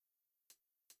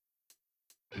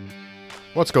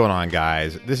What's going on,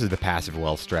 guys? This is the Passive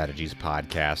Wealth Strategies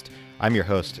Podcast. I'm your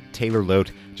host, Taylor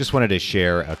Loht. Just wanted to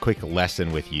share a quick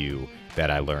lesson with you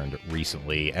that I learned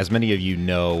recently. As many of you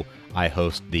know, I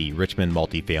host the Richmond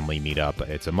Multifamily Meetup.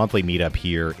 It's a monthly meetup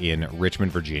here in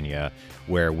Richmond, Virginia,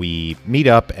 where we meet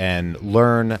up and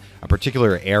learn a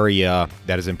particular area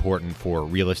that is important for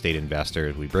real estate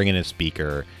investors. We bring in a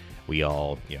speaker. We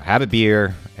all have a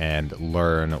beer and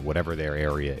learn whatever their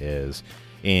area is.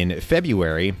 In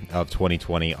February of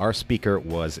 2020, our speaker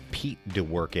was Pete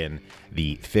DeWorkin,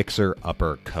 the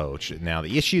fixer-upper coach. Now,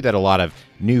 the issue that a lot of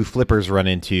new flippers run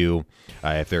into,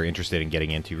 if they're interested in getting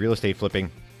into real estate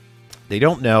flipping, they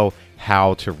don't know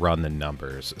how to run the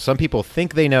numbers. Some people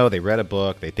think they know, they read a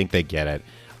book, they think they get it,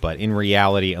 but in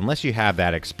reality, unless you have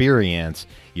that experience,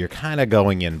 you're kind of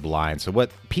going in blind. So what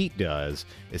Pete does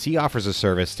is he offers a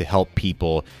service to help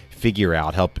people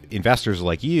help investors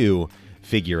like you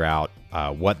figure out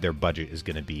what their budget is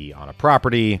going to be on a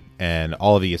property and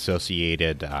all of the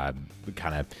associated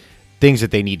kind of things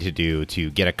that they need to do to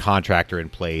get a contractor in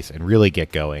place and really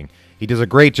get going. He does a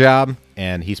great job,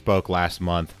 and he spoke last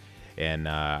month, and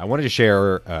I wanted to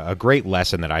share a great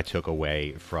lesson that I took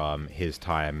away from his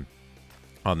time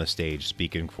on the stage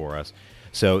speaking for us.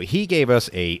 So he gave us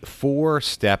a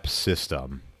four-step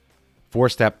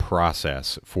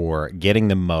process for getting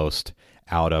the most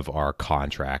out of our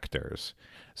contractors.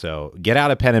 So get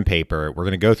out a pen and paper. We're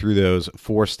going to go through those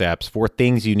 4 steps, 4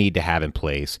 things you need to have in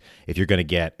place if you're going to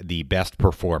get the best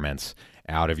performance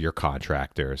out of your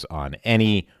contractors on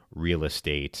any real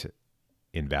estate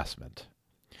investment.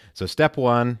 So step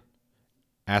 1,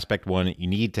 aspect 1, you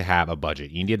need to have a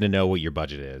budget. You need to know what your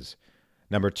budget is.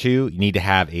 Number 2, you need to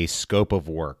have a scope of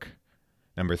work.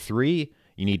 Number 3,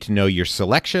 you need to know your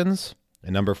selections.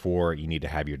 And number 4, you need to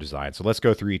have your design. So let's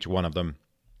go through each one of them.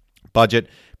 Budget,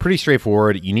 pretty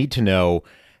straightforward. You need to know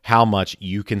how much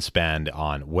you can spend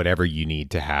on whatever you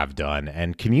need to have done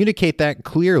and communicate that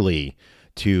clearly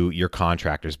to your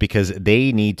contractors because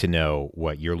they need to know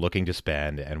what you're looking to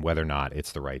spend and whether or not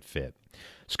it's the right fit.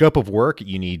 Scope of work,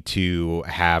 you need to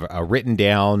have a written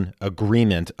down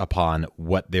agreement upon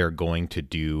what they're going to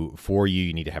do for you.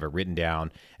 You need to have it written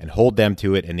down and hold them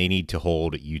to it, and they need to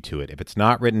hold you to it. If it's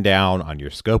not written down on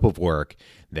your scope of work,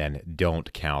 then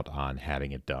don't count on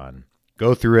having it done.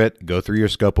 Go through it. Go through your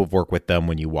scope of work with them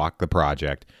when you walk the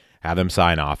project. Have them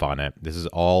sign off on it. This is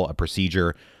all a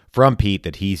procedure from Pete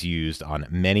that he's used on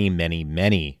many, many,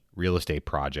 many real estate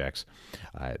projects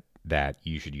that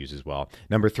you should use as well.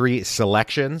 Number 3,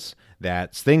 selections.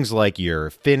 That's things like your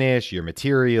finish, your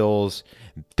materials,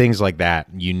 things like that.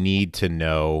 You need to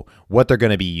know what they're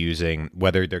going to be using,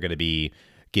 whether they're going to be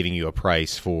giving you a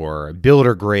price for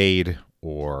builder grade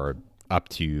or up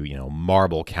to,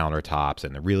 marble countertops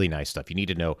and the really nice stuff. You need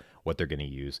to know what they're going to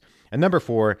use. And number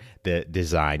 4, the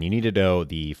design. You need to know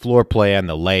the floor plan,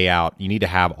 the layout. You need to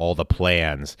have all the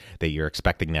plans that you're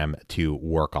expecting them to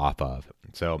work off of.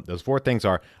 So those 4 things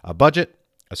are a budget,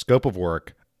 a scope of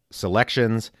work,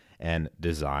 selections, and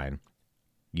design.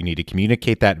 You need to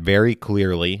communicate that very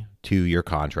clearly to your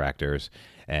contractors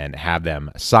and have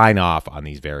them sign off on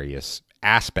these various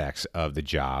aspects of the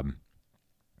job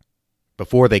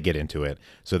before they get into it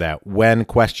so that when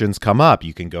questions come up,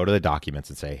 you can go to the documents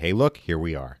and say, hey, look, here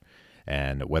we are.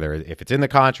 And if it's in the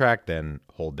contract, then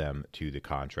hold them to the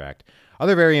contract.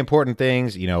 Other very important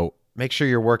things, make sure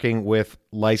you're working with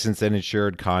licensed and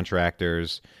insured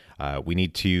contractors. We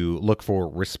need to look for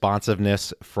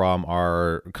responsiveness from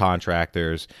our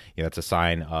contractors. It's a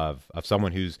sign of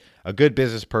someone who's a good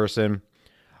business person.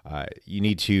 You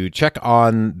need to check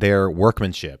on their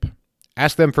workmanship.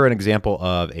 Ask them for an example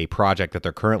of a project that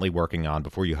they're currently working on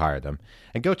before you hire them,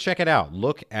 and go check it out.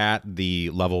 Look at the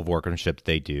level of workmanship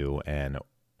they do and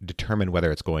determine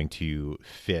whether it's going to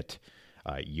fit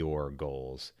your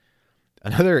goals.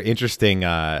 Another interesting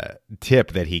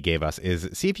tip that he gave us is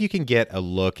see if you can get a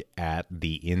look at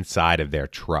the inside of their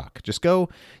truck. Just go,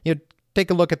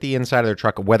 take a look at the inside of their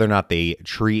truck, whether or not they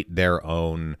treat their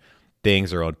own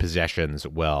things, their own possessions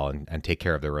well and take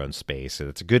care of their own space. So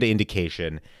it's a good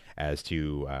indication as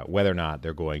to whether or not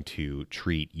they're going to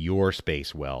treat your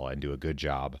space well and do a good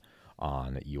job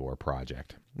on your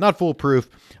project. Not foolproof,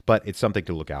 but it's something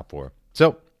to look out for.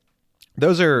 So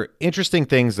those are interesting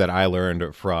things that I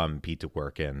learned from Pete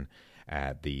DeWorkin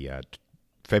at the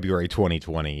February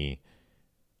 2020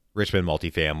 Richmond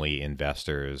Multifamily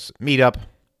Investors Meetup.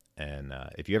 And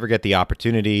if you ever get the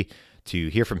opportunity to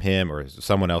hear from him or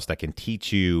someone else that can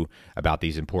teach you about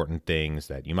these important things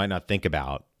that you might not think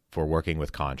about for working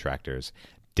with contractors,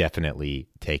 definitely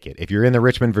take it. If you're in the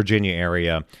Richmond, Virginia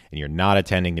area and you're not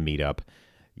attending the meetup,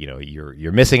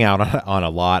 you're missing out on a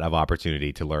lot of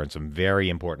opportunity to learn some very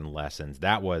important lessons.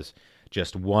 That was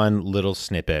just one little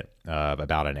snippet of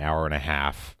about an hour and a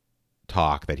half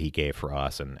talk that he gave for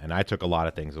us, and I took a lot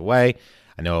of things away.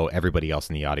 I know everybody else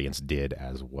in the audience did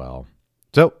as well.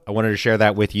 So I wanted to share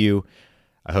that with you.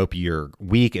 I hope your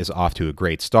week is off to a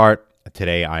great start.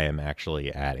 Today I am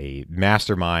actually at a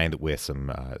mastermind with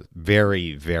some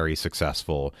very, very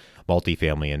successful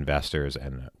multifamily investors,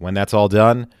 and when that's all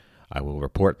done, I will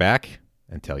report back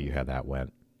and tell you how that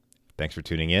went. Thanks for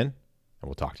tuning in, and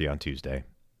we'll talk to you on Tuesday.